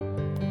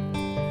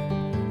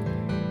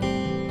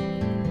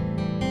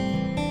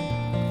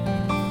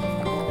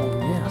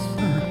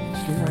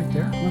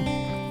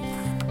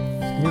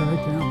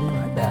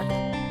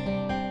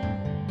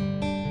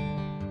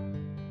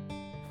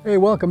Hey,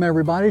 welcome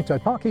everybody to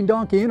Talking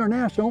Donkey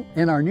International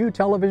in our new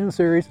television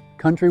series,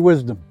 Country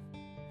Wisdom.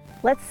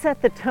 Let's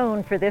set the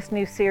tone for this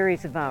new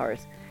series of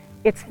ours.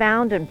 It's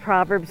found in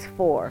Proverbs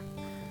 4.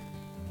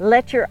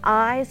 Let your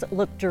eyes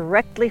look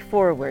directly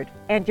forward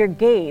and your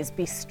gaze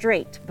be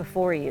straight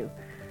before you.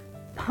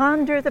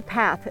 Ponder the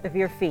path of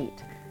your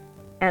feet,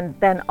 and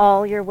then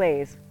all your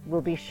ways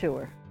will be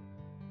sure.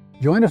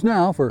 Join us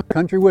now for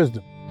Country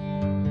Wisdom.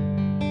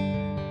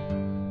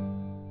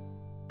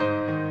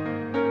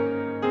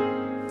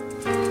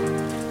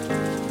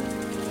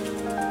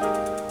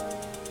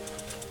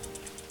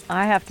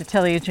 I have to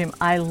tell you, Jim,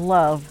 I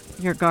love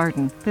your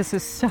garden. This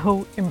is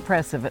so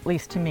impressive, at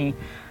least to me.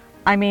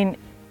 I mean,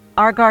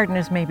 our garden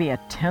is maybe a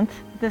tenth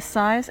this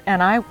size,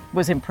 and I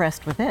was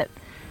impressed with it.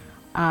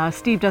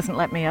 Steve doesn't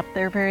let me up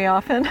there very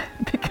often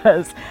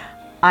because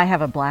I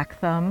have a black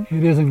thumb.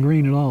 It isn't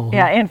green at all.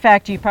 Yeah, in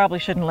fact, you probably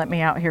shouldn't let me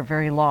out here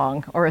very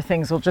long or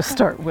things will just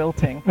start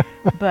wilting.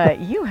 But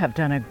you have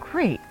done a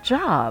great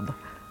job.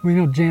 Well,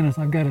 you know, Janice,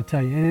 I've got to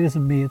tell you, it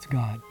isn't me, it's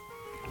God.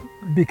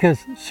 Because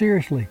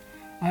seriously,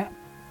 I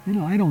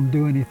don't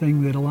do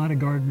anything that a lot of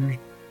gardeners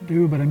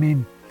do, but I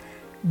mean,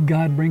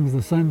 God brings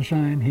the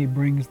sunshine, He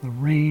brings the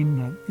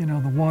rain,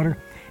 the water,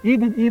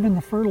 even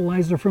the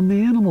fertilizer from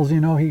the animals,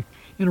 in a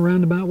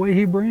roundabout way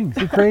He brings.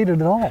 He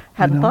created it all.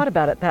 Hadn't thought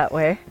about it that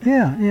way.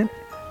 Yeah,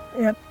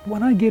 and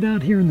when I get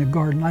out here in the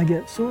garden, I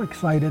get so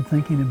excited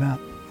thinking about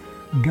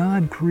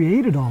God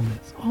created all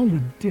this, all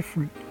the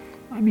different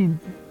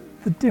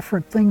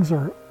things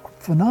are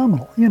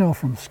phenomenal,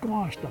 from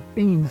squash to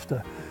beans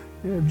to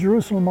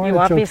Jerusalem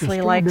artichokes. You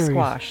obviously like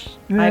squash.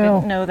 I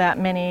didn't know that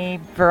many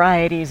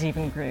varieties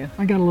even grew.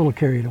 I got a little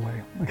carried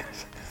away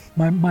because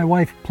my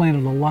wife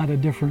planted a lot of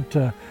different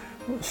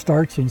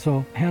starts, and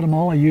so I had them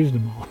all, I used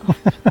them all.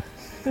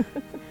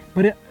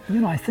 But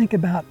I think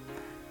about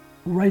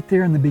right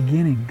there in the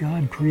beginning,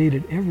 God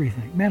created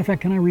everything. Matter of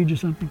fact, can I read you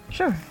something?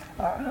 Sure.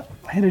 I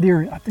had it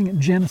here, I think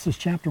in Genesis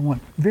chapter 1,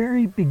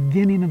 very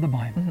beginning of the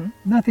Bible. Mm-hmm.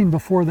 Nothing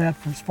before that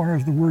as far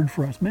as the word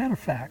for us. Matter of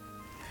fact,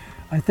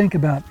 I think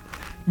about,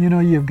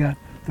 you've got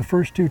the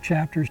first 2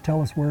 chapters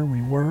tell us where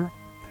we were.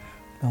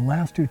 The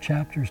last 2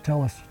 chapters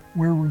tell us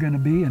where we're going to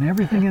be, and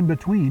everything in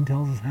between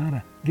tells us how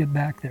to get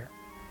back there.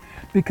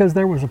 Because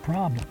there was a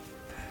problem.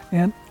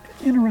 And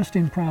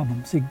interesting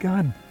problem. See,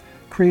 God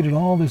created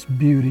all this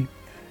beauty.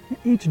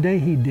 Each day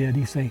He did,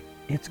 He say,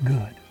 it's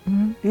good.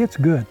 Mm-hmm. It's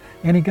good.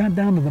 And He got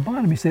down to the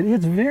bottom, He said,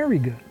 it's very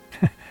good.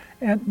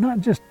 And not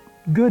just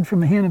good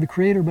from the hand of the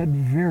Creator, but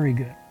very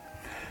good.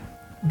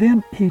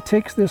 Then He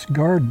takes this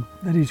garden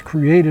that He's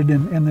created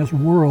in this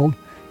world,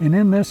 and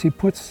in this He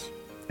puts,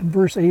 in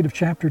verse 8 of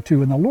chapter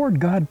 2, and the Lord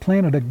God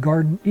planted a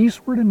garden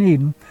eastward in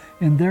Eden,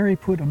 and there He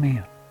put a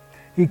man.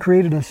 He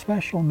created a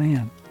special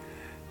man.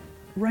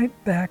 Right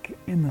back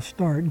in the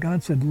start,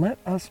 God said, let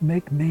us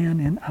make man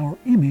in our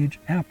image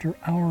after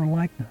our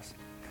likeness.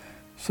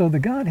 So the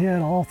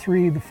Godhead, all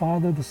three, the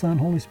Father, the Son,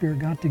 Holy Spirit,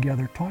 got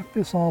together, talked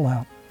this all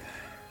out,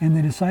 and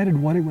they decided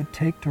what it would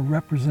take to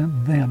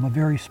represent them, a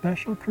very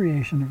special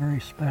creation, a very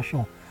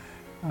special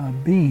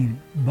being.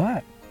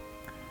 But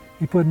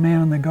He put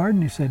man in the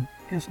garden. He said,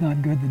 it's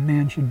not good that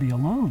man should be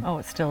alone. Oh,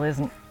 it still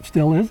isn't.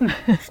 Still isn't.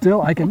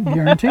 Still, I can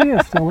guarantee you,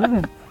 it still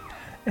isn't.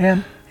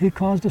 And He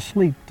caused a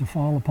sleep to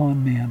fall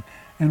upon man.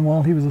 And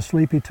while he was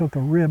asleep, He took a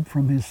rib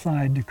from his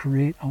side to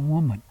create a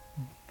woman.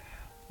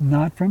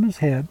 Not from his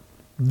head,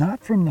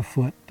 not from the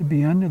foot, to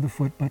be under the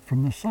foot, but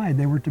from the side.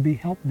 They were to be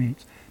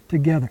helpmeets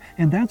together.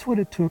 And that's what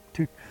it took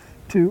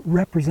to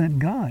represent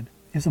God,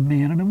 is a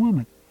man and a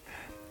woman.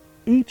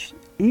 Each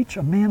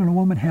a man and a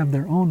woman have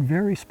their own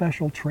very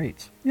special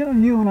traits. You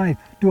and I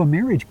do a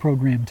marriage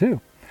program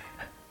too.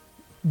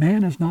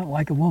 Man is not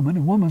like a woman,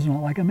 and woman is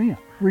not like a man,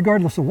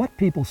 regardless of what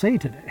people say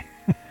today.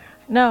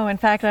 No, in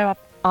fact, I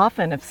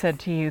often have said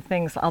to you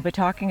things, I'll be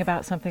talking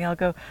about something, I'll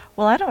go,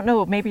 well, I don't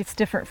know, maybe it's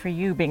different for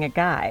you being a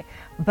guy,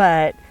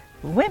 but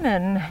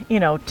women,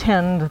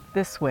 tend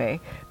this way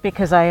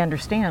because I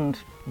understand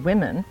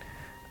women.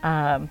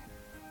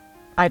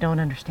 I don't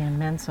understand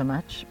men so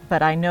much,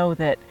 but I know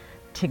that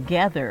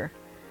together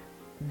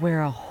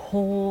we're a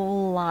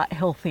whole lot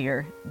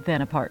healthier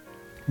than apart.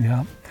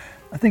 Yeah.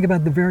 I think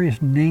about the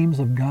various names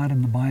of God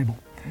in the Bible.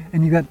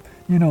 And you got,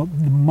 the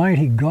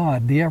mighty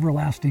God, the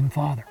everlasting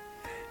Father.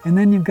 And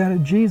then you've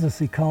got Jesus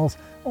He calls,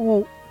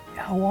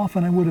 how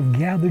often I would have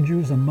gathered you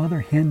as a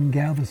mother hen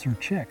gathers her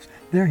chicks.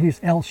 There He's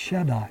El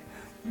Shaddai,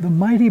 the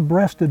mighty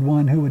breasted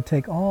one who would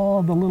take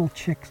all the little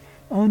chicks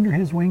under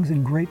His wings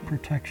in great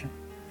protection.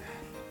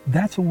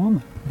 That's a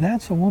woman.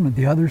 That's a woman.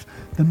 The others,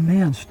 the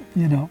man,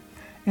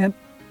 And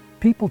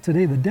people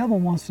today, the devil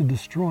wants to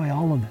destroy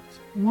all of this.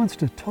 He wants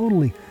to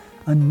totally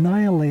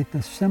annihilate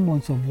the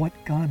semblance of what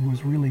God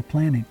was really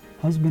planning.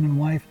 Husband and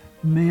wife,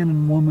 man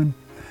and woman,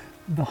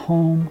 the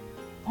home,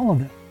 all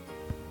of it.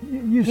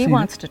 He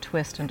wants to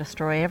twist and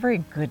destroy every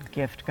good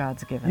gift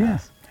God's given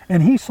us.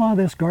 And He saw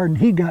this garden.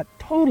 He got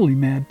totally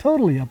mad,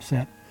 totally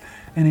upset.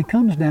 And He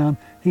comes down.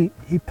 He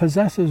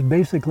possesses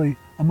basically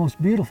a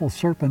most beautiful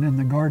serpent in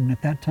the garden.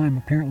 At that time,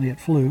 apparently it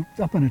flew. It's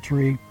up in a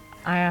tree.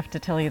 I have to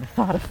tell you the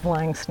thought of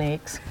flying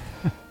snakes.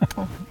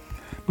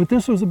 But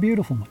this was a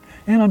beautiful one.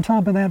 And on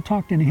top of that,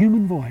 talked in a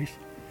human voice.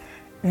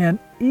 And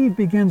Eve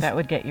begins... That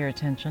would get your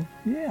attention.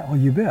 Yeah, well,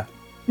 you bet.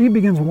 Eve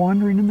begins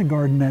wandering in the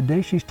garden that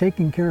day. She's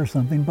taking care of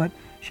something, but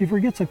she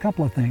forgets a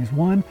couple of things.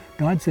 One,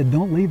 God said,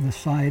 don't leave the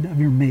side of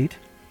your mate.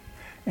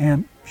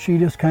 And she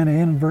just kind of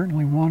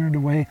inadvertently wandered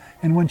away.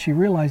 And when she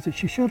realized it,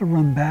 she should have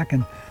run back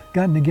and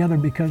gotten together,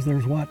 because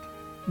there's what?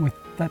 With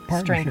that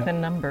partnership. Strength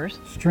in numbers.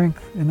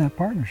 Strength in that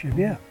partnership,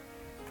 yeah.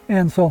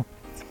 And so,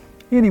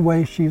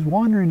 anyway, she's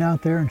wandering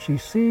out there and she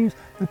sees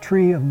the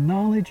tree of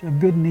knowledge of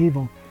good and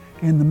evil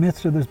in the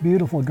midst of this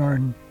beautiful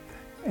garden.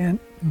 And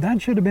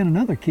that should have been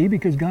another key,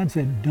 because God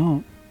said,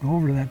 don't go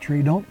over to that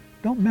tree. Don't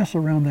mess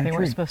around that tree. They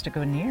weren't supposed to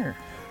go near.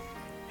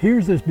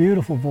 Here's this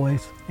beautiful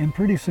voice, and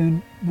pretty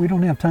soon, we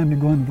don't have time to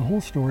go into the whole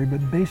story,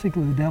 but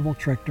basically the devil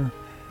tricked her.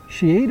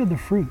 She ate of the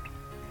fruit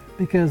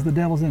because the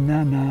devil said,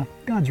 nah,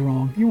 God's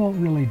wrong. You won't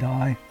really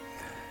die.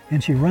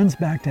 And she runs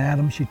back to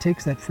Adam. She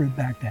takes that fruit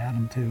back to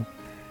Adam too.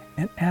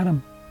 And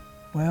Adam,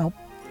 well,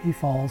 he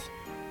falls.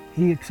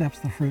 He accepts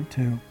the fruit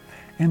too,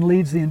 and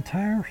leads the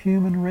entire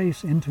human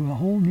race into a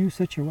whole new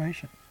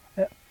situation.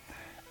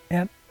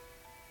 And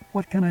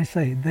what can I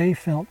say? They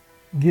felt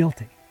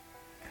guilty.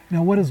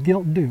 Now, what does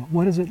guilt do?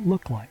 What does it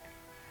look like?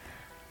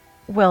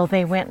 Well,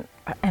 they went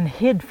and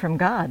hid from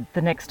God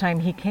the next time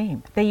he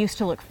came. They used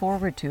to look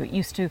forward to it.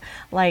 Used to,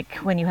 like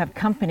when you have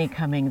company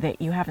coming that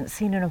you haven't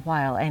seen in a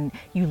while and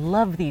you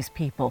love these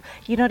people,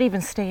 you don't even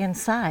stay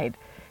inside.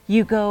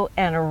 You go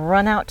and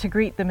run out to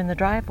greet them in the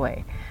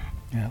driveway.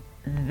 Yeah.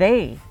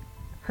 They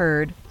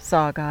heard,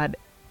 saw God,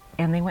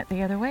 and they went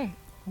the other way.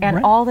 And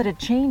Right. all that had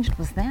changed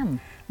was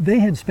them. They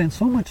had spent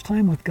so much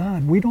time with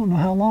God. We don't know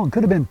how long.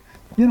 Could have been,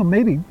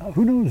 maybe,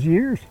 who knows,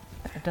 years.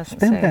 It doesn't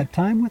Spent say. that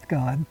time with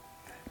God,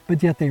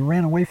 but yet they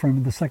ran away from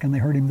him the second they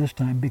heard him this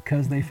time,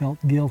 because they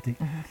felt guilty.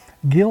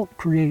 Guilt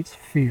creates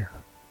fear.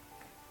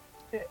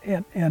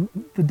 And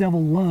the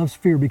devil loves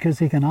fear, because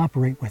he can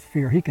operate with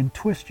fear. He can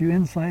twist you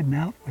inside and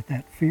out with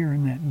that fear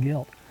and that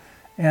guilt.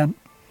 And,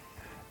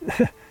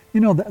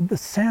 the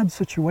sad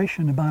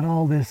situation about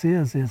all this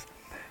is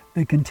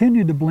they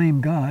continue to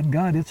blame God.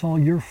 God, it's all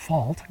your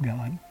fault,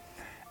 God.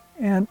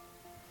 And,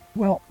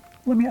 well,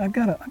 I've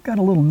got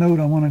a little note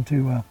I wanted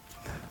to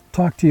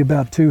talk to you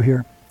about too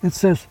here. It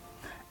says,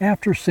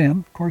 after sin,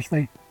 of course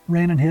they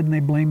ran and hid and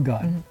they blamed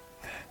God.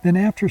 Then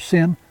after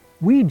sin,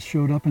 weeds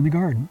showed up in the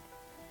garden.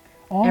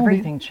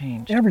 Everything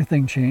changed.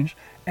 Everything changed.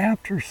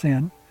 After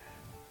sin,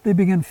 they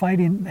began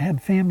fighting,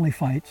 had family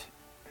fights.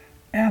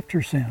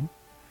 After sin,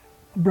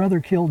 brother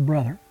killed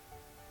brother.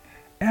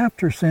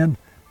 After sin,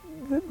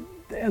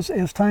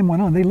 as time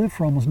went on, they lived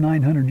for almost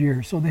 900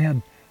 years, so they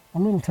had a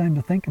little time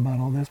to think about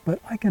all this, but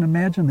I can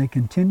imagine they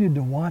continued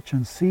to watch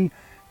and see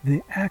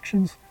the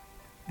actions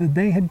that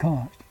they had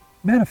caused.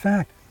 Matter of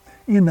fact,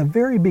 in the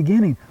very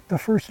beginning, the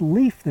first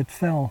leaf that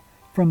fell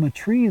from a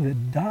tree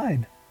that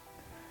died,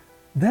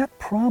 that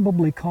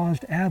probably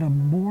caused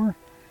Adam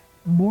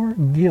more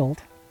guilt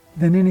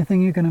than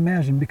anything you can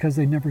imagine, because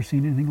they'd never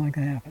seen anything like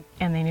that happen.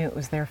 And they knew it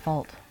was their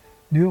fault.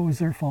 Knew it was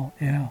their fault,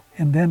 yeah.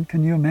 And then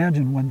can you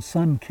imagine when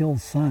son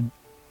kills son?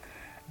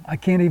 I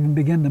can't even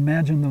begin to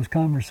imagine those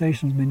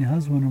conversations between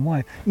husband and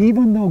wife.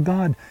 Even though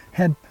God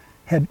had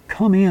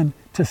come in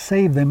to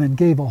save them and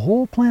gave a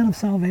whole plan of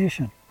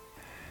salvation,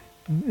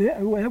 it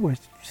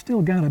was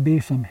still got to be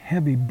some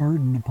heavy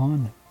burden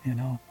upon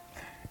them,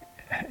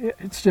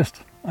 It's just,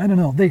 I don't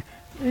know, they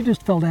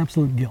just felt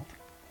absolute guilt.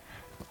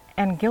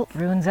 And guilt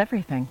ruins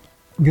everything.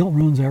 Guilt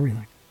ruins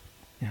everything,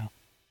 yeah.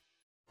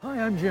 Hi,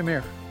 I'm Jim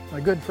Ayer. My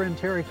good friend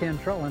Terry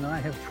Cantrell and I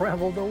have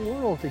traveled the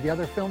world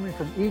together, filming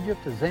from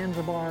Egypt to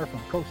Zanzibar,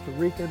 from Costa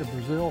Rica to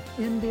Brazil,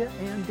 India,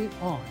 and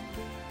beyond.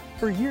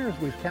 For years,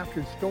 we've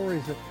captured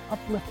stories that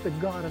uplift the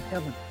God of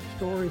heaven,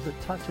 stories that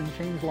touch and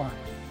change lives.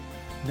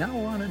 Now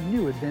we're on a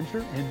new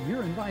adventure, and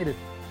you're invited.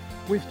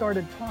 We've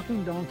started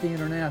Talking Donkey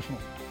International.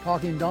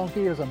 Talking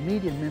Donkey is a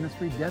media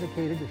ministry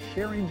dedicated to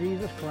sharing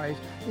Jesus Christ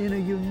in a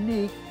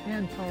unique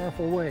and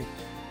powerful way,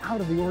 out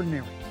of the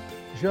ordinary,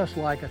 just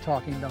like a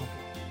talking donkey.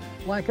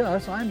 Like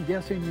us, I'm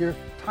guessing you're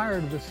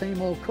tired of the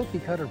same old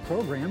cookie-cutter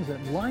programs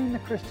that line the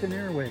Christian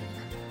airwaves.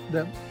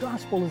 The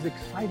gospel is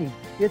exciting.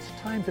 It's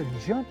time to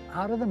jump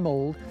out of the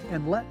mold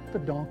and let the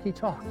donkey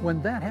talk.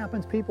 When that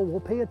happens, people will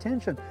pay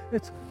attention.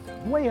 It's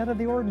way out of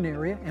the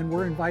ordinary, and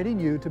we're inviting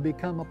you to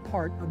become a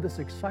part of this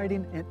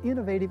exciting and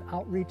innovative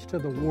outreach to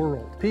the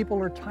world.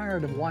 People are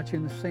tired of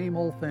watching the same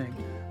old thing.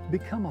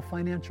 Become a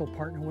financial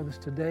partner with us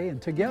today, and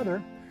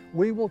together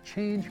we will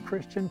change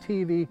Christian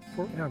TV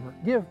forever.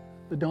 Give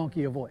the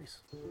donkey a voice.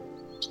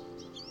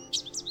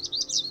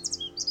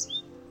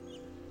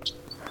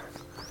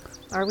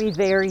 Are we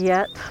there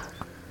yet?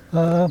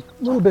 A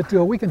little bit to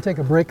go. We can take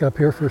a break up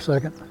here for a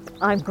second.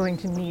 I'm going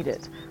to need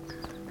it.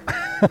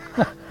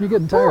 You're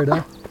getting tired,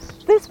 huh?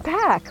 This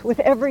pack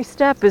with every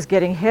step is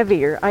getting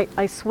heavier.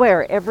 I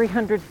swear, every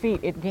 100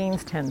 feet it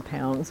gains 10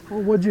 pounds.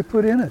 Well, what'd you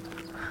put in it?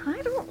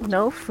 I don't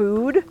know,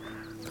 food.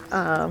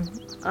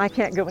 I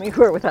can't go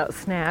anywhere without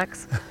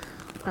snacks.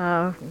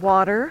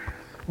 Water.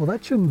 Well,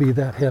 that shouldn't be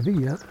that heavy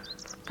yet.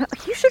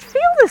 You should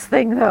feel this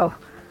thing, though.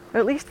 Or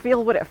at least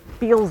feel what it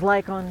feels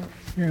like on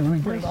Here, let me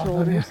get my it off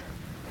of you. shoulders.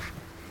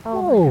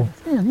 Oh,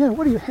 man, yeah,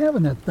 what do you have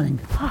in that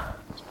thing?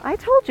 I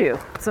told you,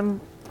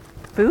 some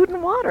food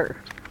and water.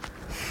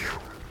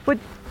 Would,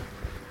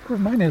 Well,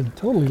 mine isn't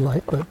totally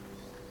light, but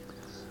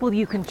well,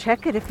 you can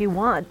check it if you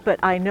want, but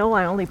I know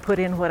I only put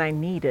in what I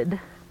needed.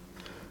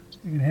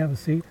 you can have a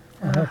seat.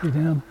 I'll help you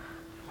down.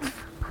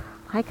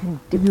 I can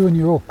You and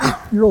your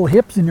old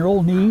hips and your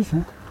old knees.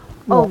 Huh?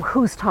 Oh,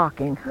 who's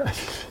talking?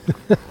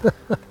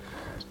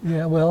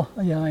 Yeah, well,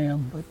 yeah, I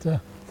am, but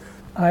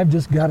I've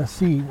just got to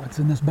see what's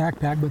in this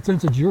backpack. But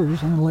since it's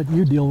yours, I'm going to let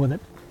you deal with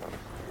it.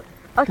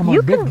 Come on,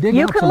 you dig can out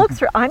look something.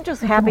 through. I'm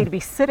just happy on. to be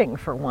sitting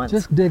for once.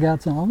 Just dig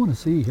out some. I want to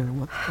see here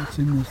what's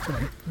in this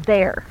thing.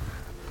 There.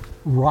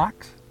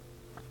 Rocks?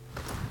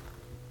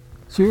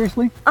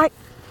 Seriously?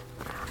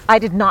 I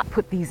did not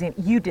put these in.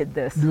 You did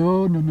this.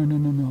 No.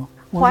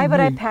 Why Wasn't would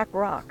I me. pack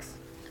rocks?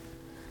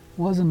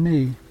 Wasn't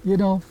me. You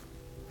know,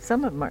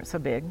 Some of them aren't so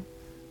big.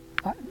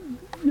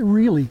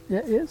 really,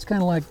 it's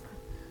kind of like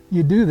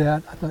you do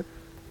that. I thought,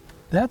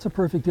 that's a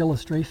perfect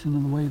illustration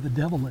of the way the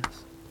devil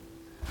is.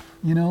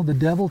 You know, the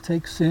devil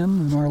takes sin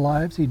in our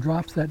lives. He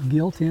drops that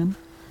guilt in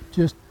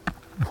just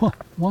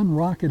one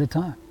rock at a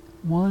time,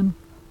 one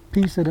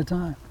piece at a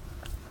time.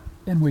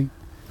 And we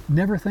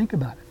never think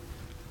about it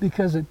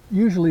because it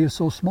usually is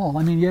so small.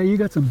 I mean, yeah, you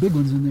got some big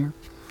ones in there.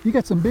 You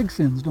got some big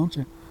sins, don't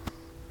you?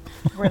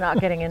 We're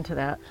not getting into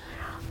that.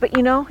 But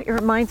you know, it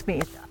reminds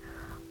me,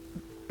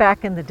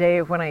 back in the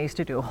day when I used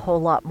to do a whole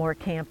lot more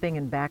camping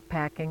and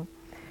backpacking,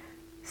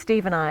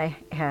 Steve and I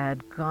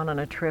had gone on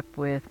a trip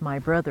with my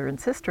brother and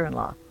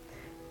sister-in-law.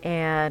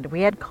 And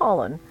we had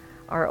Colin,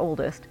 our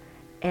oldest,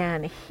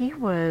 and he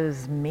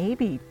was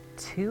maybe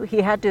 2.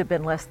 He had to have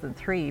been less than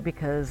 3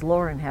 because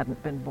Lauren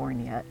hadn't been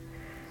born yet.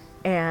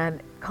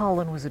 And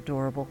Colin was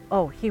adorable.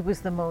 Oh, he was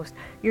the most,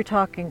 you're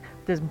talking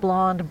this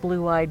blonde,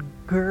 blue-eyed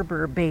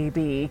Gerber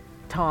baby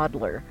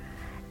toddler.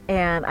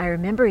 And I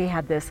remember he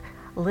had this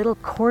little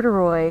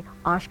corduroy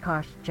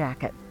Oshkosh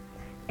jacket,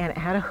 and it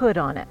had a hood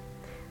on it.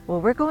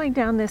 Well, we're going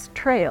down this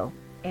trail,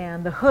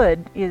 and the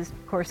hood is,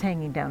 of course,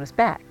 hanging down his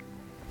back.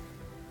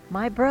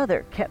 My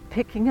brother kept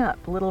picking up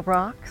little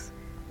rocks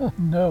Oh,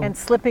 no. and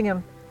slipping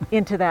them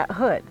into that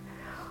hood.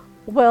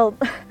 Well,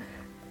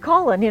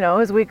 Colin, you know,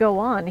 as we go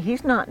on,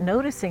 he's not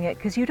noticing it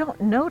because you don't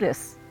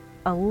notice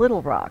a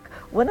little rock.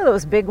 One of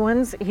those big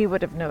ones, he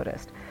would have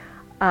noticed.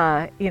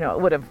 You know, it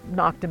would have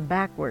knocked him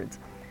backwards.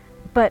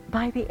 But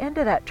by the end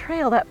of that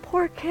trail, that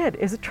poor kid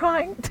is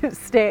trying to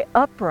stay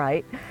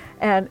upright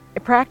and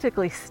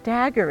practically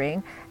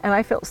staggering. And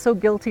I felt so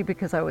guilty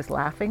because I was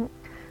laughing,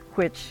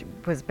 which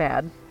was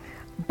bad.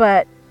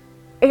 But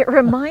it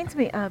reminds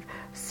me of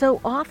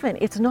so often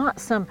it's not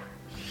some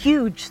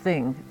huge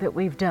thing that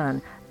we've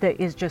done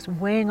that is just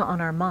weighing on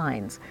our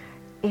minds.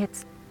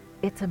 It's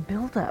a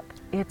buildup.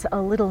 It's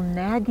a little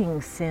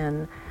nagging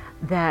sin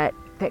that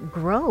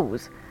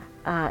grows.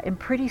 And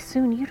pretty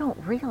soon you don't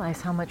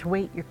realize how much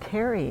weight you're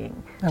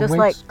carrying. That Just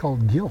weight's like,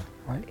 called guilt,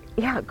 right?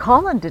 yeah,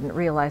 Colin didn't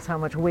realize how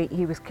much weight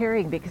he was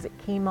carrying because it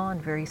came on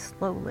very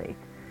slowly.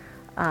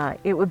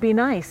 It would be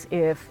nice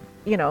if,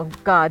 you know,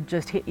 God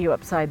just hit you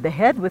upside the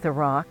head with a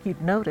rock,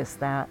 you'd notice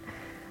that.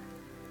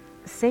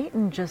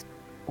 Satan just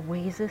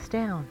weighs us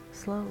down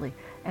slowly,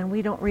 and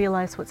we don't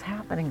realize what's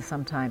happening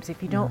sometimes.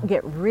 If you don't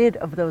get rid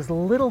of those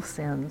little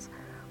sins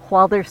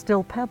while they're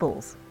still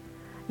pebbles,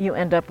 you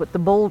end up with the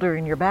boulder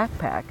in your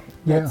backpack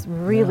that's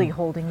really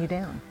holding you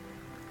down.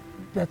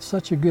 That's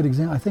such a good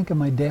example. I think of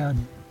my dad.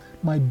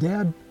 My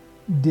dad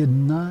did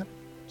not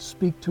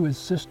speak to his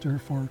sister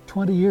for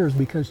 20 years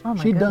because Oh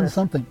my she'd done goodness.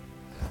 something.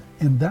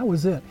 And that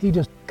was it. He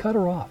just cut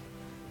her off.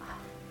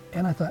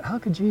 And I thought, how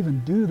could you even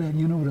do that,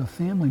 you know, to a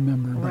family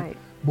member? But Right.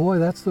 boy,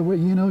 that's the way,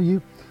 you know,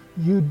 you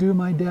do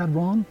my dad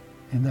wrong,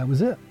 and that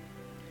was it.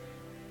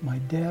 My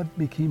dad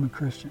became a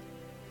Christian.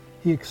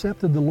 He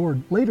accepted the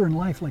Lord later in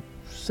life, like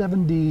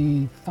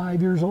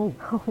 75 years old.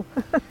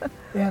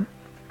 And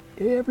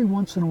every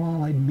once in a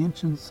while I'd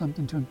mention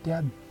something to him.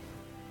 Dad,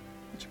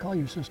 what'd you call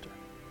your sister?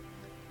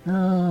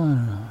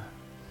 No.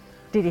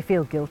 Did he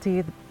feel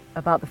guilty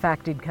about the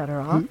fact he'd cut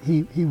her off?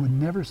 He would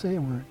never say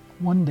a word.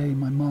 One day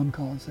my mom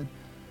called and said,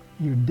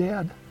 your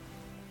dad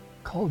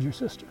called your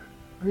sister,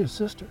 or his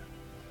sister.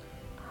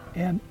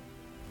 And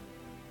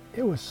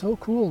it was so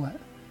cool that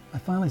I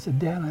finally said,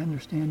 Dad, I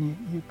understand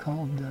you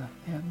called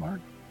Aunt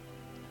Margaret.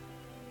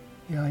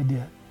 Yeah, I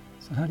did. I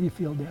said, how do you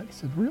feel, Dad? He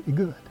said, really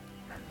good.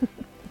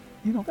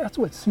 You know, that's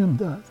what sin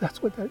does.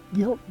 That's what that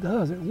guilt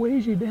does. It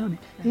weighs you down.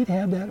 He'd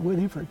had that with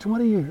him for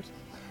 20 years,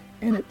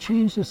 and it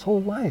changed his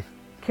whole life.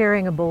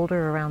 Carrying a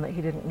boulder around that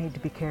he didn't need to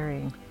be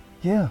carrying.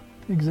 Yeah,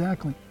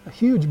 exactly. A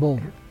huge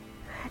boulder.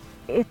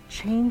 It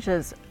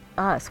changes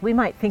us. We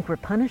might think we're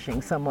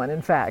punishing someone,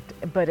 in fact,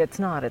 but it's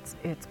not. It's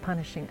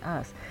punishing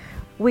us.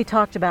 We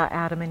talked about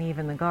Adam and Eve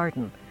in the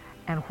garden,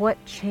 and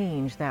what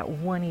changed that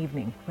one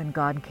evening when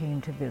God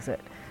came to visit.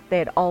 They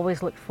had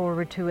always looked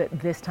forward to it.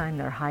 This time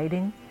they're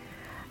hiding.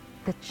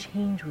 The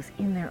change was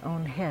in their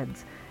own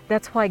heads.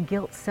 That's why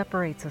guilt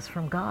separates us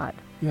from God.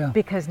 Yeah.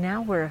 Because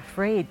now we're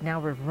afraid, now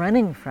we're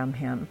running from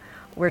Him.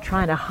 We're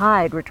trying to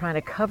hide, we're trying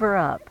to cover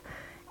up.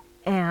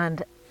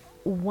 And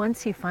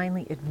once you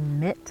finally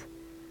admit,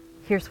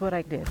 here's what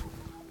I did,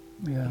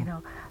 Yeah. you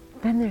know,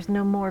 then there's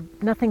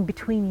nothing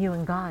between you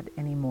and God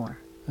anymore.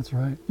 That's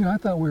right. You know, I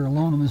thought we were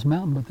alone on this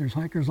mountain, but there's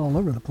hikers all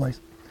over the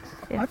place.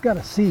 Yeah. I've got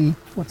to see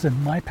what's in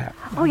my pack.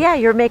 Oh yeah,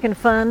 you're making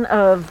fun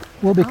of...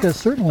 Well, because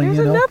certainly, There's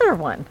you know, another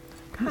one.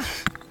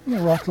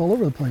 rocks all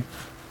over the place.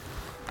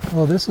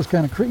 Well, this is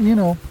kind of crazy. You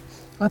know,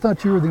 I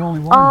thought you were the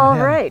only one All that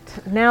had,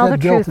 right, now the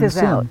had guilt truth and is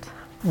sin, out.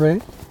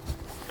 right?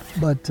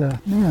 But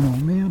man, oh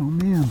man,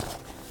 oh man,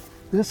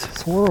 this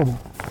is horrible.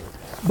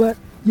 But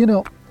you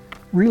know,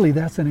 really,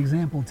 that's an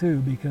example too,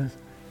 because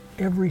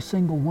every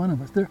single one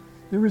of us,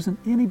 there isn't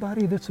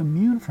anybody that's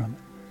immune from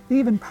it.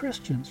 Even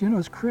Christians, you know,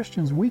 as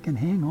Christians, we can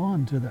hang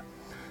on to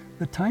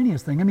the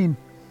tiniest thing. I mean,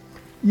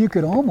 you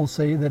could almost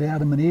say that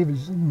Adam and Eve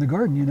is in the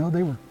garden. You know,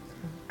 they were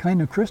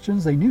kind of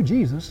Christians. They knew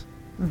Jesus,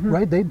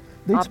 right? They'd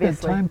spent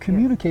Obviously, time yeah.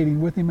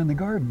 communicating with him in the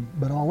garden.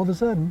 But all of a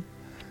sudden,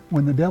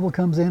 when the devil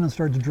comes in and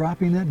starts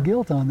dropping that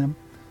guilt on them,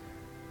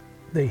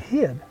 they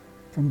hid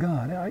from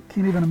God. I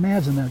can't even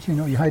imagine that. You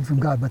know, you hide from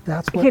God, but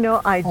that's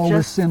what all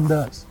this sin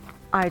does.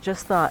 I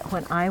just thought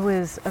when I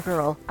was a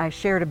girl, I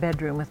shared a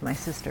bedroom with my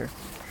sister.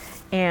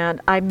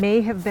 And I may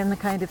have been the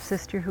kind of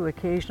sister who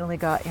occasionally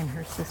got in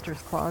her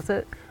sister's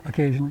closet.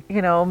 Occasionally.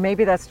 You know,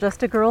 maybe that's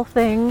just a girl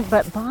thing,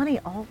 but Bonnie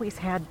always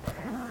had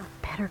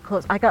better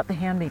clothes. I got the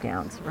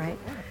hand-me-downs, right?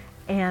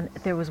 And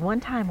there was one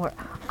time where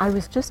I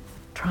was just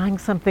trying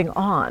something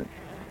on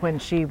when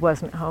she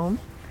wasn't home,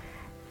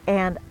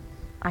 and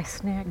I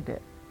snagged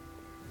it.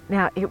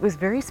 Now, it was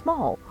very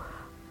small,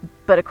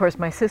 but of course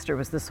my sister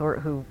was the sort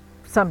who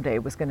someday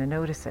was going to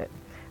notice it.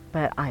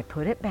 But I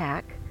put it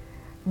back.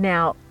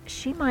 Now,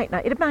 she might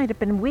not, it might have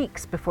been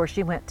weeks before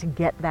she went to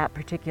get that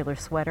particular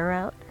sweater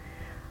out,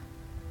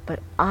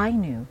 but I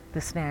knew the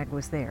snag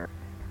was there,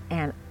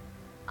 and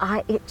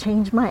it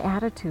changed my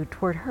attitude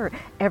toward her.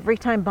 Every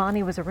time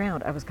Bonnie was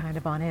around, I was kind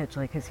of on edge,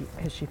 like, has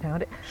she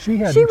found it? She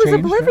was changed,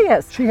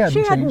 oblivious. She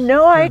had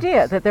no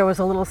idea that there was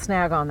a little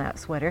snag on that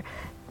sweater.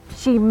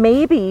 She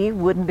maybe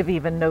wouldn't have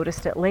even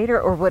noticed it later,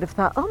 or would have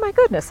thought, oh my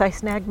goodness, I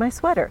snagged my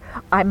sweater.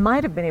 I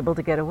might have been able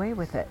to get away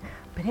with it,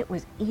 but it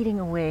was eating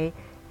away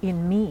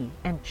in me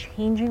and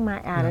changing my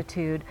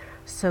attitude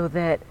so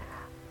that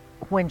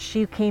when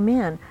she came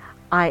in,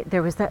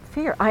 there was that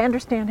fear. I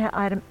understand how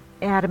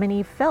Adam and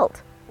Eve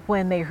felt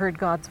when they heard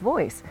God's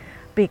voice,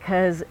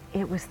 because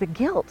it was the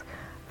guilt.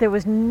 There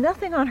was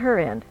nothing on her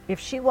end. If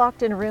she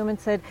walked in a room and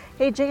said,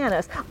 hey,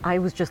 Janice, I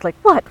was just like,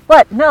 what,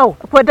 no,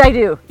 what did I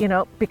do? You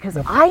know, because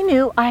I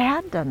knew I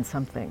had done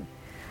something.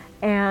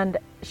 And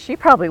she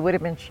probably would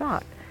have been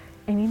shocked.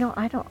 And you know,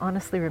 I don't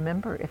honestly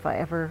remember if I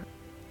ever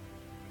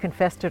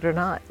confessed it or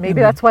not.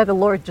 Maybe that's why the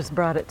Lord just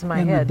brought it to my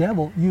head. And the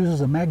devil uses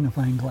a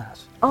magnifying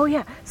glass. Oh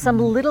yeah, some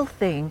little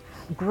thing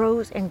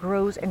grows and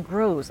grows and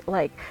grows.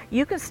 Like,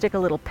 you can stick a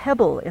little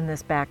pebble in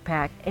this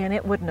backpack and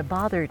it wouldn't have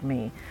bothered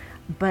me,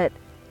 but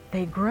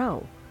they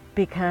grow,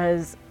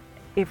 because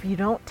if you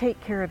don't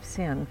take care of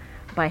sin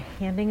by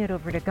handing it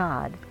over to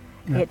God,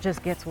 it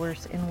just gets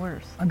worse and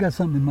worse. I've got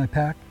something in my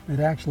pack that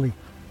actually,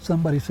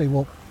 somebody say,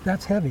 well,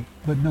 that's heavy,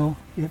 but no,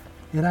 it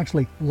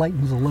actually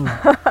lightens a load.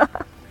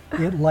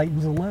 It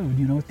lightens a load,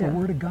 you know, it's the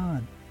Word of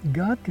God.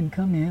 God can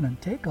come in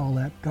and take all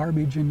that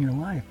garbage in your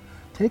life,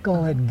 take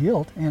all that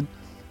guilt and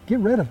get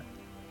rid of it.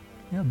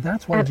 You know,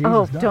 that's why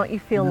Jesus died. Don't you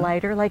feel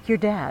lighter, like your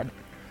dad?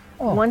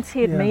 Oh, once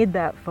he had made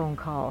that phone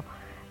call,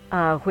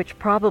 which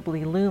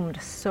probably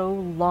loomed so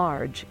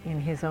large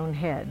in his own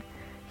head,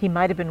 he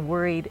might have been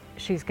worried,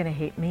 she's going to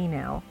hate me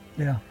now.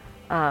 Yeah.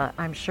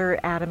 I'm sure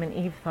Adam and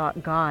Eve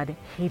thought God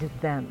hated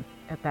them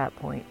at that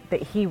point,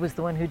 that he was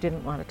the one who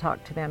didn't want to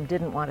talk to them,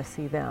 didn't want to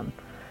see them.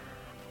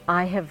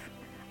 I've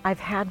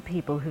had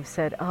people who've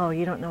said, oh,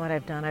 you don't know what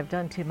I've done. I've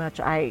done too much.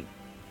 I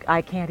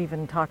can't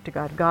even talk to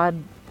God. God,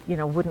 you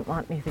know, wouldn't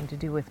want anything to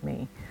do with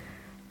me.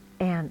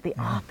 And the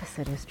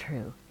opposite is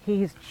true.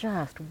 He's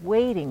just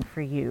waiting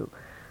for you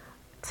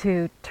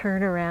to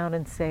turn around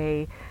and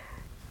say,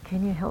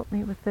 can you help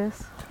me with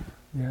this?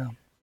 Yeah.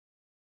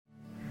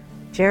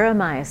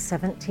 Jeremiah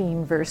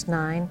 17, verse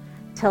 9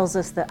 tells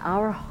us that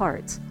our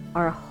hearts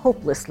are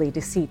hopelessly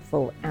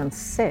deceitful and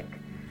sick.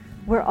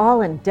 We're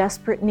all in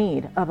desperate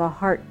need of a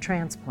heart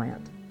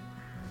transplant.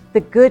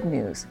 The good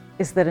news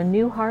is that a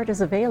new heart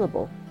is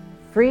available,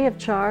 free of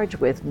charge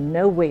with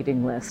no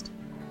waiting list.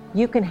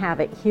 You can have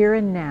it here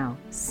and now,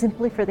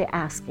 simply for the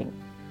asking.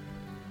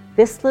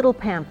 This little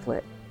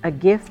pamphlet, A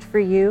Gift for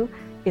You,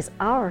 is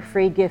our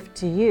free gift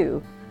to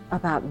you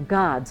about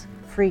God's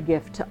free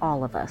gift to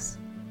all of us,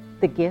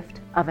 the gift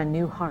of a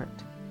new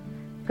heart.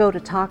 Go to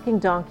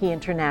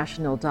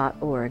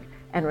TalkingDonkeyInternational.org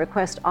and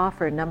request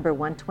offer number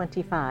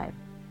 125,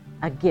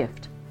 A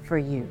Gift for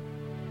You.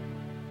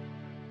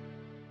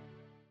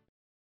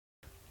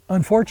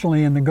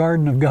 Unfortunately, in the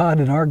garden of God,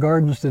 in our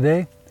gardens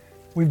today,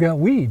 we've got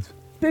weeds,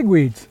 big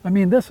weeds. I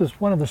mean, this is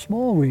one of the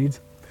small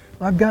weeds,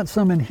 I've got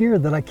some in here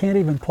that I can't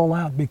even pull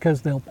out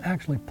because they'll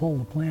actually pull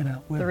the plant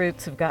out with The it.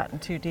 roots have gotten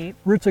too deep.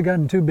 Roots have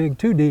gotten too big,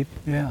 too deep,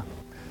 yeah.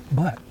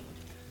 But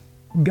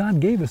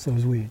God gave us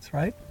those weeds,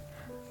 right?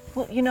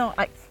 Well, you know,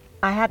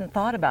 I hadn't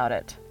thought about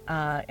it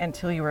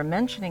until you were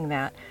mentioning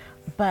that,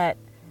 but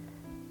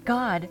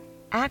God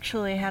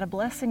actually had a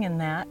blessing in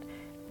that.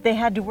 They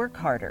had to work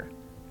harder.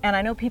 And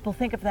I know people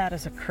think of that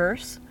as a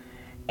curse.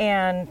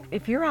 And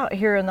if you're out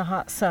here in the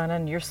hot sun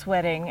and you're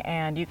sweating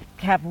and you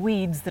have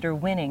weeds that are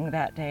winning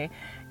that day,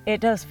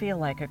 it does feel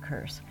like a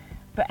curse.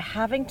 But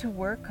having to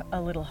work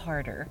a little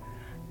harder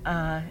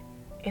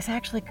is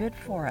actually good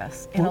for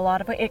us in a lot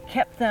of ways. It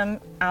kept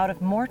them out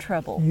of more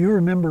trouble. You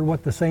remember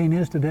what the saying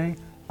is today?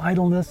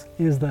 Idleness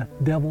is the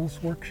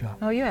devil's workshop.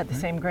 Oh, you had the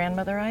same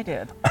grandmother I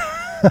did.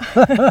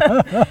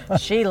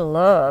 She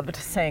loved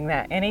saying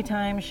that.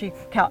 Anytime she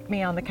caught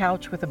me on the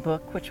couch with a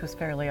book, which was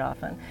fairly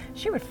often,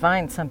 she would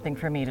find something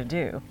for me to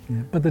do.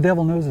 Yeah, but the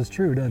devil knows it's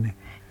true, doesn't he?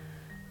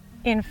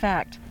 In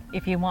fact,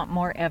 if you want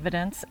more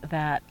evidence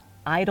that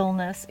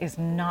idleness is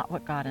not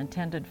what God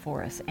intended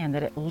for us and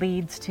that it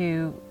leads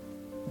to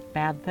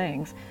bad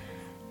things,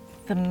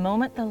 the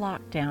moment the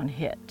lockdown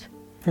hit,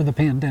 For the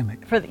pandemic.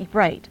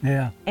 right,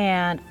 Yeah.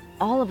 and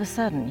all of a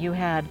sudden you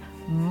had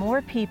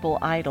more people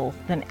idle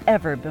than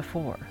ever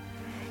before.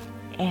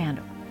 And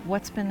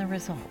what's been the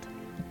result?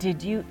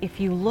 If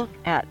you look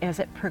at, as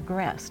it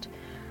progressed,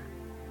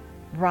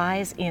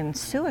 rise in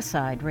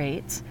suicide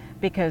rates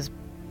because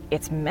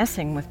it's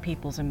messing with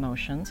people's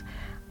emotions,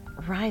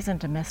 rise in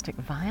domestic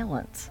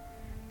violence.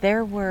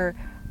 There were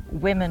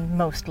women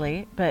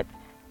mostly, but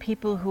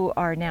people who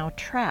are now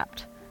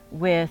trapped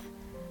with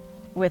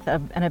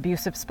an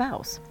abusive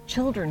spouse,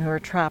 children who are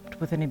trapped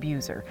with an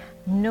abuser,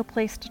 no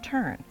place to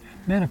turn.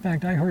 Matter of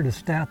fact, I heard a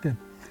stat that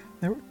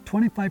there were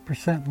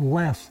 25%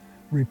 less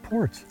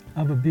reports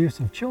of abuse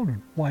of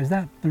children. Why is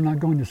that? They're not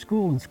going to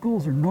school, and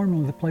schools are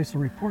normally the place that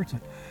reports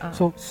it.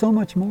 So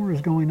much more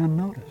is going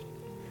unnoticed.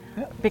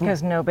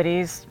 Because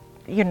nobody's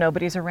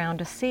around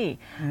to see.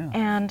 Yeah.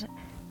 And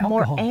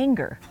Alcohol. more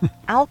anger.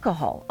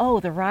 Alcohol. Oh,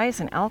 the rise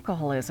in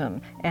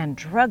alcoholism and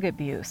drug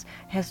abuse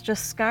has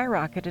just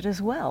skyrocketed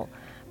as well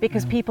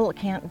because people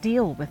can't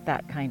deal with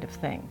that kind of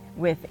thing,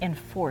 with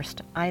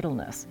enforced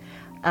idleness.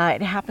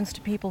 It happens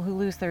to people who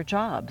lose their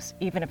jobs,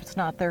 even if it's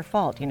not their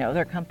fault.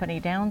 Their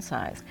company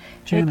downsized.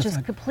 Janice, it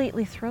just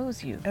completely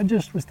throws you. I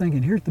just was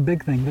thinking, here's the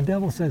big thing. The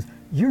devil says,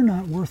 you're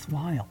not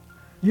worthwhile.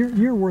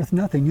 You're worth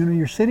nothing.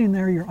 You're sitting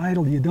there, you're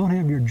idle, you don't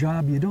have your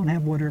job, you don't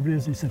have whatever it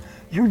is. He said,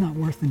 you're not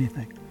worth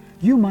anything.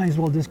 You might as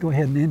well just go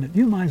ahead and end it.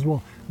 You might as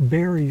well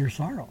bury your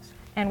sorrows.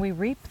 And we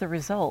reap the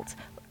results.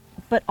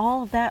 But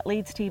all of that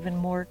leads to even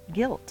more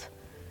guilt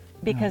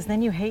because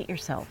then you hate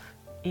yourself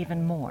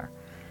even more.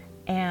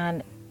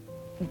 And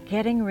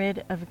getting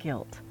rid of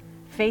guilt,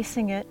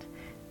 facing it,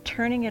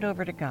 turning it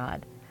over to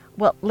God.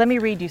 Well, let me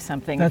read you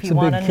something That's if you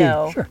want to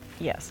know. Sure.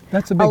 Yes.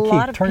 That's a big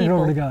key. Turn it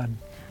over to God.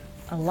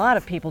 A lot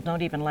of people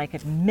don't even like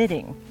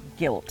admitting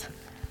guilt.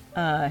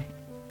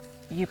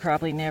 You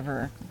probably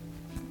never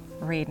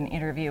read an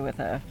interview with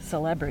a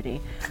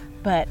celebrity,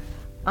 but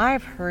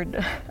I've heard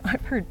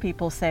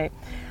people say,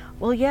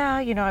 well, yeah,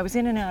 I was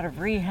in and out of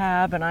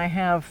rehab and I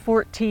have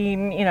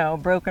 14,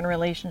 broken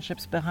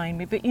relationships behind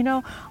me, but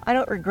I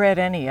don't regret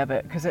any of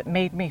it because it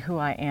made me who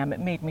I am. It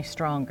made me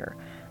stronger.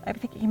 I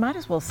think you might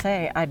as well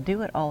say I'd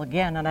do it all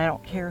again and I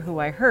don't care who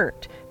I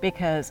hurt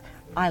because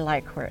I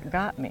like where it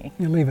got me.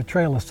 You leave a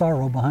trail of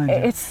sorrow behind you.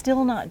 It's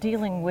still not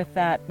dealing with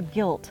that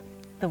guilt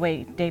the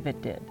way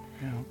David did.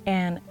 Yeah.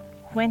 And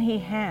when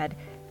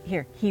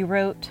he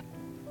wrote,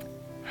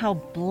 how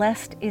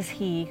blessed is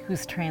he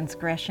whose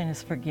transgression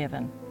is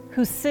forgiven,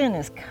 whose sin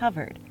is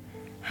covered.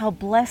 How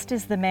blessed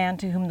is the man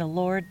to whom the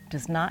Lord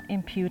does not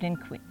impute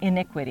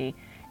iniquity,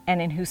 and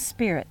in whose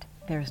spirit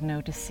there is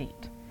no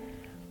deceit.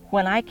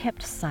 When I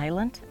kept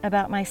silent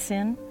about my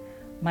sin,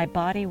 my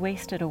body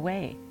wasted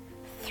away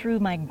through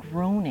my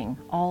groaning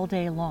all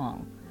day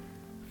long.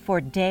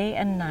 For day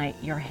and night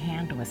your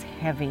hand was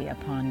heavy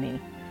upon me.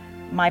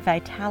 My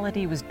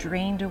vitality was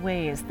drained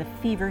away as the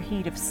fever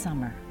heat of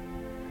summer.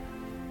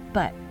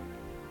 But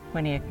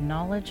when he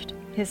acknowledged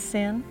his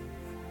sin,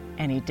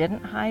 and he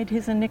didn't hide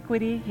his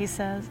iniquity, he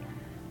says,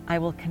 I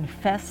will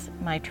confess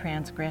my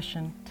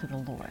transgression to the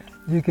Lord.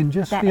 You can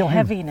just that feel him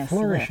heaviness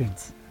flourishing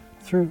lifts.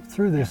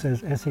 through this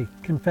as he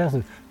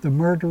confesses. The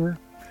murderer,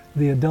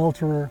 the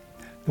adulterer,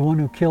 the one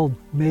who killed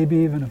maybe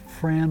even a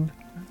friend,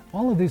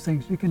 all of these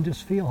things, you can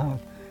just feel how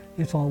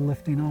it's all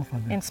lifting off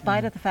of him. In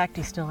spite of the fact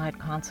he still had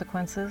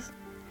consequences,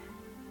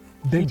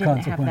 Big he didn't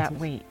consequences. have that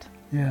weight.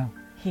 Yeah,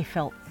 He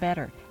felt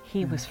better.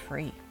 He was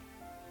free.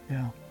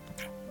 yeah.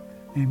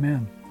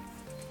 Amen.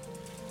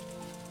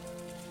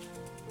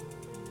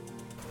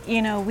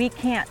 We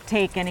can't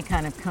take any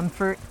kind of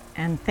comfort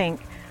and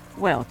think,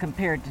 well,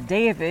 compared to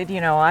David,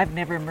 I've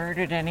never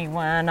murdered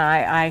anyone.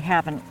 I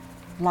haven't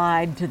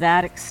lied to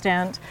that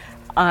extent.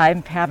 I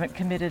haven't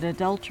committed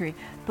adultery.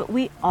 But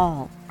we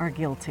all are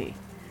guilty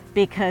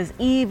because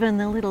even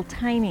the little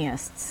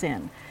tiniest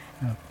sin,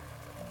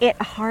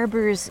 it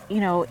harbors,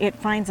 it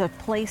finds a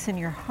place in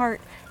your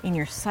heart, in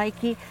your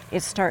psyche.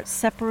 It starts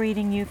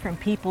separating you from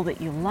people that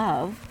you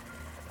love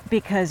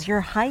because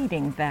you're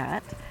hiding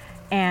that,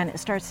 and it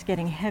starts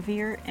getting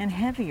heavier and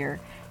heavier.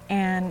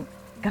 And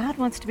God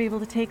wants to be able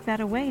to take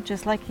that away,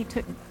 just like he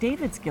took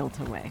David's guilt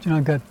away.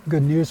 I've got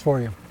good news for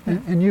you.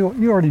 And you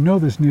already know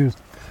this news.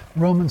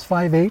 Romans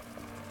 5:8.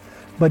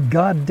 But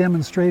God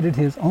demonstrated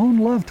his own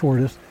love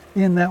toward us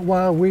in that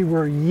while we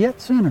were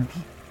yet sinners,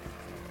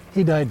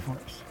 he died for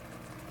us.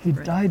 He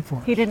died for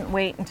us. He didn't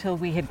wait until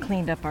we had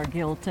cleaned up our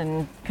guilt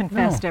and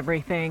confessed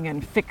everything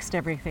and fixed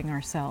everything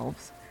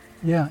ourselves.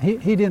 Yeah,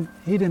 he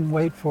didn't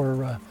wait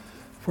for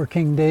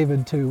King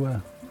David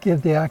to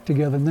get the act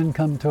together and then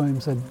come to him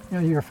and said,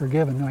 you're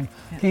forgiven. No, he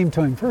came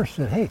to him first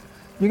and said, hey,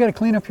 you got to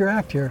clean up your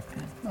act here.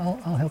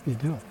 I'll help you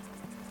do it.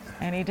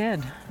 And he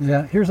did.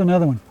 Yeah, here's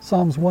another one.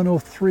 Psalms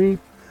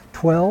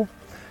 103:12.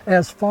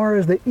 As far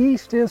as the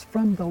east is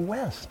from the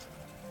west,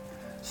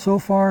 so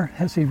far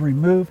has he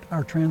removed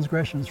our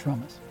transgressions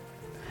from us.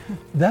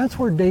 That's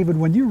where David,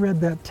 when you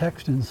read that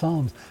text in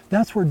Psalms,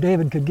 that's where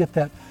David could get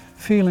that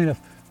feeling of,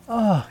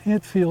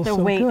 it feels so good.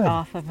 The weight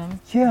off of him.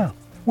 Yeah.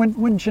 When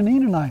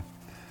Janine and I,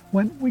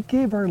 when we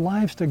gave our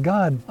lives to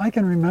God, I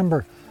can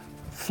remember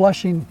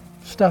flushing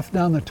stuff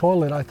down the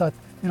toilet. I thought,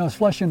 I was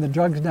flushing the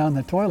drugs down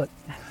the toilet.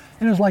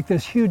 And it was like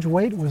this huge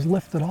weight was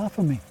lifted off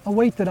of me, a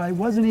weight that I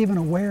wasn't even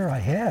aware I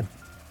had.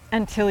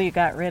 Until you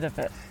got rid of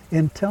it.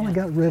 Until I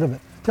got rid of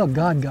it. Until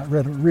God got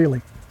rid of it,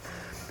 really.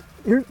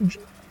 1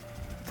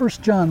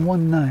 John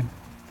 1:9.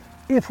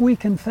 If we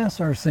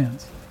confess our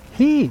sins,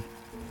 he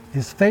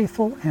is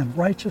faithful and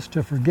righteous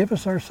to forgive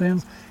us our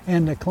sins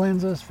and to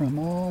cleanse us from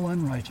all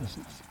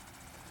unrighteousness.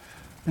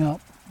 Now,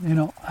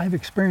 I've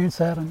experienced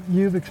that and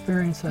you've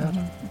experienced that.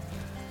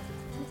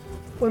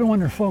 But I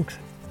wonder, folks,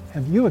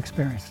 have you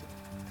experienced it?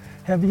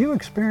 Have you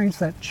experienced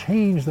that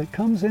change that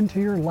comes into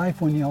your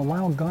life when you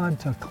allow God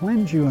to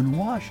cleanse you and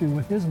wash you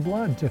with his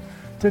blood,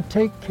 to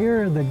take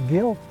care of the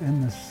guilt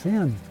and the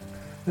sin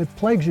that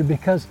plagues you?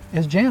 Because,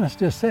 as Janice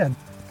just said,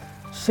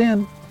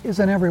 sin is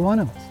in every one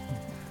of us.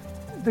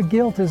 The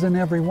guilt is in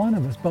every one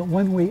of us. But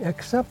when we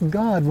accept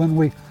God, when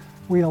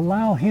we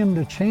allow him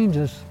to change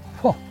us,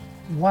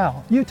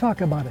 wow, you talk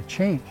about a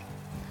change,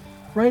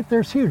 right?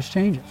 There's huge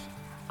changes.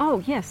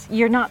 Oh, yes,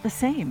 you're not the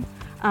same.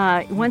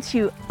 Once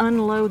you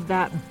unload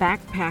that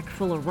backpack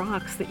full of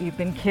rocks that you've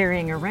been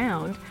carrying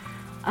around,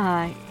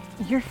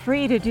 you're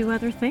free to do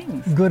other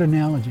things. Good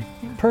analogy.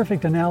 Yeah.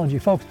 Perfect analogy.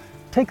 Folks,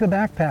 take the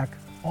backpack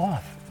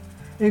off.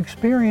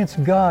 Experience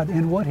God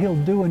and what he'll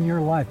do in your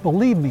life.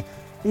 Believe me,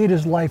 it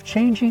is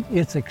life-changing,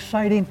 it's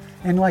exciting,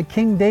 and like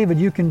King David,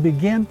 you can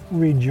begin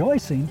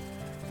rejoicing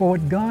for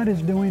what God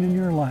is doing in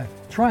your life.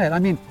 Try it. I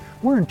mean,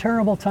 we're in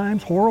terrible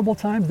times, horrible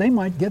times. They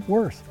might get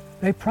worse.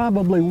 They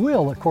probably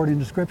will, according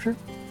to Scripture.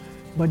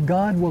 But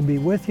God will be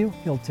with you.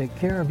 He'll take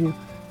care of you,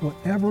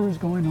 whatever is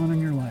going on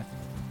in your life.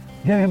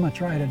 Give him a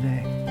try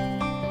today.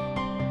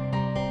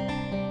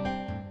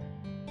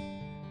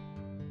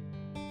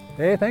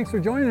 Hey, thanks for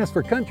joining us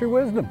for Country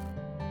Wisdom.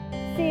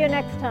 See you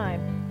next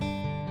time.